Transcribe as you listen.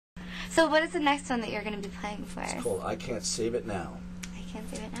So what is the next one that you're going to be playing for us? It's called I Can't Save It Now. I Can't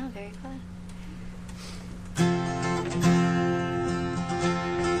Save It Now. Very cool.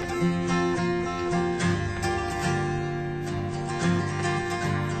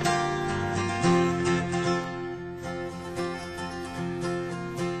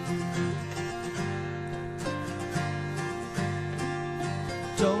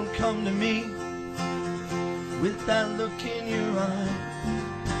 Don't come to me with that look in your eye.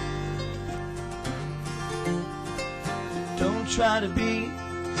 Don't try to be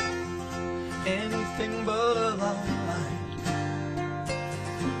anything but a lie.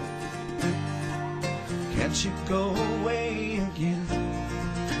 Can't you go away again?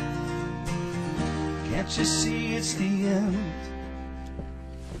 Can't you see it's the end?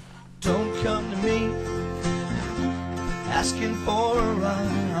 Don't come to me asking for a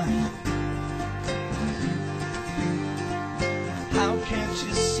ride. How can't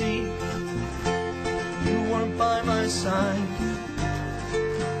you see you weren't by my side?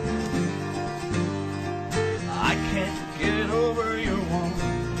 I can't get over your wall.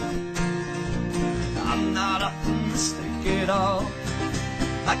 I'm not optimistic at all.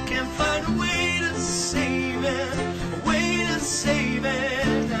 I can't find a way to save it, a way to save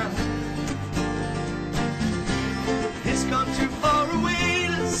it now. It's gone too far away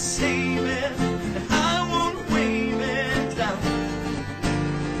to save it, and I won't wave it down.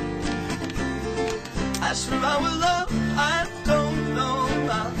 As for our love, I don't know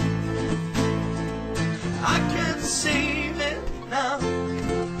how. I can't save it now.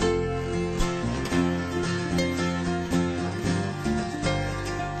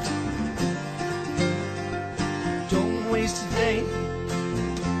 Don't waste a day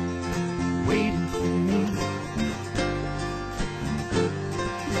waiting for me.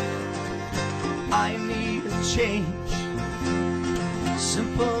 I need a change,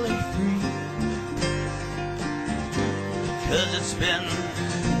 simple and free. 'Cause it's been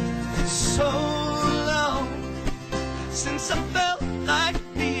so long since I felt like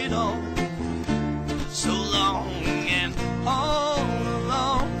me at all. So long and all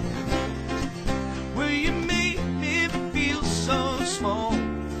along, where you made me feel so small.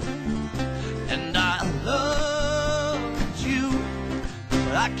 And I loved you,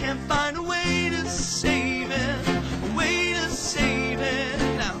 but I can't find a way to save it, a way to save it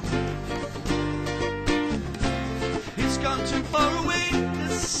now. It's gone too far away to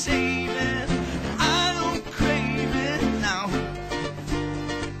save it, I don't crave it now.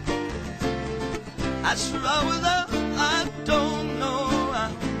 As for our love, I don't know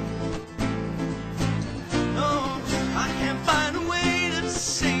how. No, I can't find a way to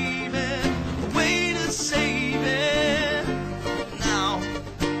save it, a way to save it now.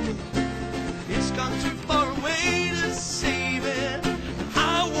 It's gone too far away to save it,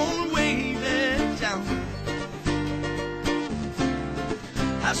 I won't wave it down.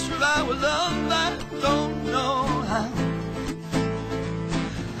 As for our love, I don't know how.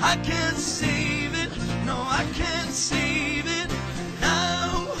 I can't save it, no, I can't save it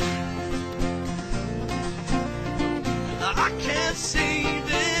now. I can't save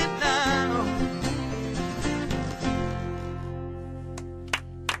it now.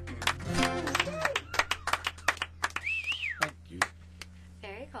 Thank you.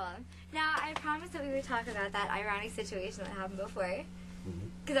 Very cool. Now, I promised that we would talk about that ironic situation that happened before.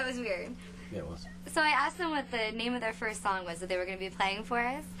 Because that was weird. Yeah, it was. So I asked them what the name of their first song was that they were going to be playing for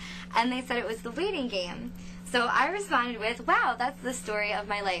us, and they said it was The Waiting Game. So I responded with, wow, that's the story of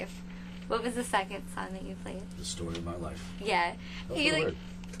my life. What was the second song that you played? The Story of My Life. Yeah. He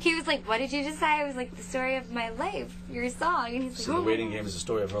was like, what did you just say? I was like, the story of my life, your song. And he's like, So The Waiting Game is the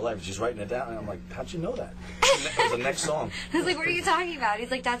story of her life. She's writing it down, and I'm like, how'd you know that? It was the next song. I was like, what are you talking about? He's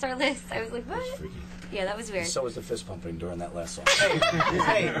like, that's our list. I was like, what? It's freaky. Yeah, that was weird. So was the fist pumping during that last song.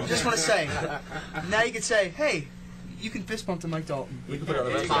 Hey, I just want to say, now you can say, hey, you can fist bump to Mike Dalton. We can put it on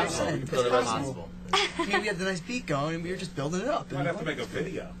the It's rest possible. of It's the possible. We had the nice beat going, and we were just building it up. Might have to make a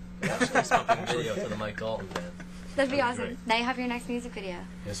video. Video for the Mike Dalton band. That'd be That'd be awesome. great. Now you have your next music video.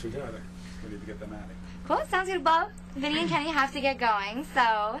 Yes, we do. We need to get them at it. Cool, sounds good. Well, Vinny and Kenny have to get going,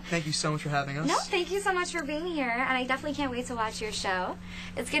 so... Thank you so much for having us. No, thank you so much for being here, and I definitely can't wait to watch your show.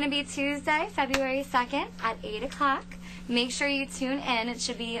 It's going to be Tuesday, February 2nd at 8 o'clock. Make sure you tune in. It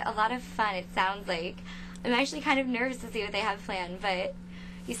should be a lot of fun, it sounds like. I'm actually kind of nervous to see what they have planned, but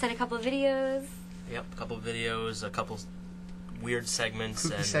you said a couple of videos. Yep, a couple of videos, a couple weird segments,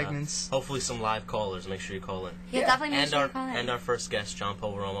 Kooky and segments. Hopefully some live callers. Make sure you call in. Yeah, definitely make And sure our you call in. and our first guest, John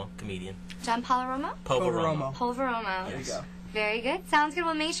Poveromo, comedian. John Polaromo? Poveromo. Polaromo. There you go. Very good. Sounds good.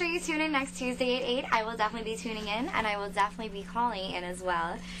 Well, make sure you tune in next Tuesday at 8. I will definitely be tuning in, and I will definitely be calling in as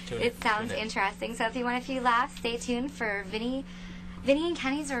well. It sounds interesting. So if you want a few laughs, stay tuned for Vinny and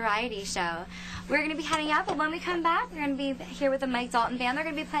Kenny's variety show. We're going to be heading out, but when we come back, we're going to be here with the Mike Dalton Band. They're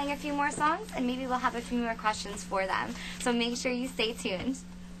going to be playing a few more songs, and maybe we'll have a few more questions for them. So make sure you stay tuned.